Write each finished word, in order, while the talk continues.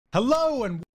Hello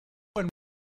and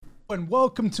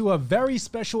welcome to a very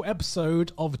special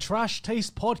episode of Trash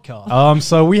Taste Podcast.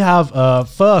 So we have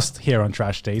first here on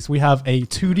Trash Taste, we have a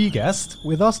 2D guest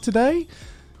with us today.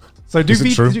 So do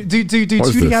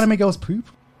 2D anime girls poop?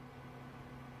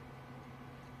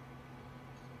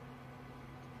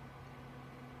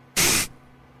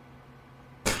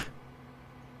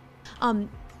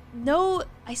 No,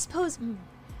 I suppose.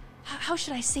 How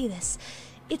should I say this?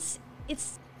 It's.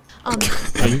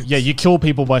 Yeah, you kill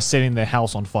people by setting their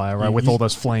house on fire, right? With all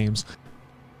those flames.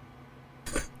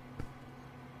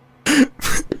 I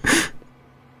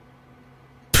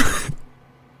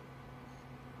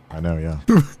know, yeah.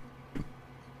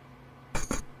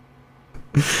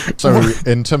 So,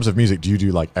 in terms of music, do you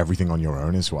do like everything on your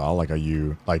own as well? Like, are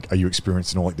you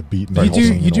experiencing all like the beat? And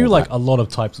You do like a lot of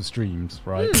types of streams,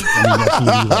 right? I mean, you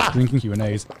actually do like drinking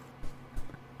Q&As.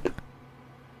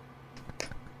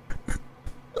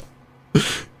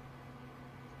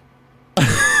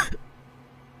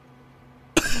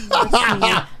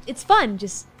 It's fun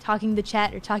just talking to the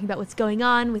chat or talking about what's going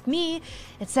on with me,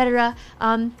 etc.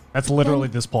 That's literally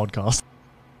this podcast.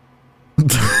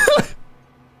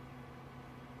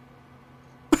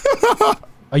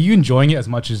 Are you enjoying it as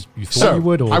much as you thought you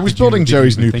would? Or I was building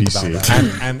Joey's new PC,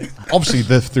 and obviously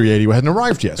the 380 hadn't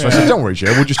arrived yet. So I said, "Don't worry,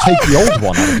 Joe. We'll just take the old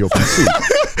one out of your PC."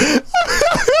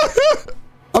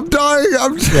 I'm dying.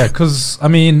 Yeah, because I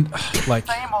mean, like.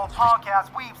 Same old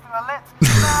podcast weeps in the lit.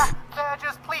 Nah, they're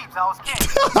just plebes. I was kidding.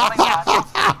 Something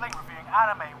that Link reviewing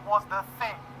anime was the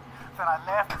thing. Then I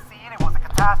left the scene. It was a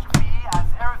catastrophe as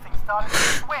everything started to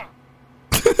swing.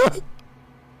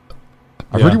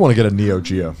 I really want to get a Neo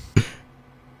Geo.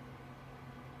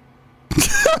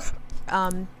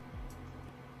 Oh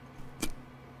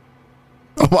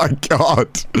my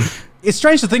god. It's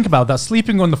strange to think about that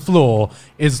sleeping on the floor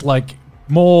is like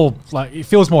more like it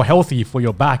feels more healthy for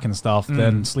your back and stuff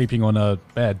than sleeping on a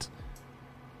bed.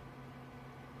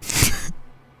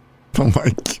 Oh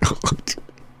my god.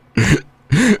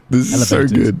 This is so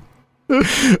good.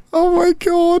 Oh my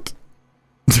god.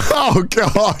 Oh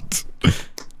god.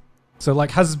 So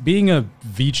like has being a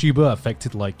VTuber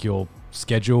affected like your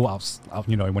schedule,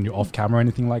 you know, when you're off camera or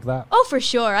anything like that? Oh, for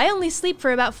sure. I only sleep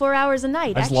for about 4 hours a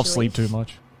night. I just love sleep too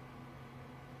much.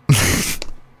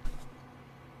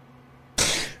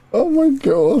 Oh my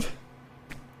god.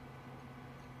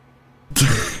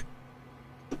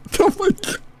 Oh my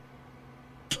god.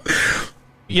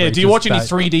 Yeah, do you watch any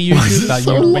 3D YouTube that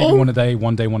so you maybe long? one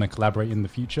day want to collaborate in the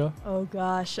future? Oh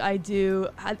gosh, I do.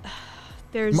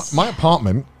 There's My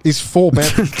apartment is 4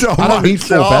 bedrooms. Oh I don't my need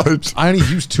 4 God. bedrooms. I only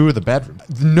use 2 of the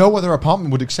bedrooms. No other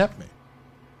apartment would accept me.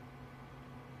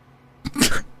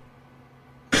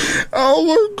 Oh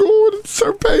my god, it's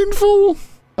so painful.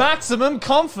 Maximum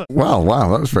comfort. Wow,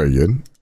 that was very good.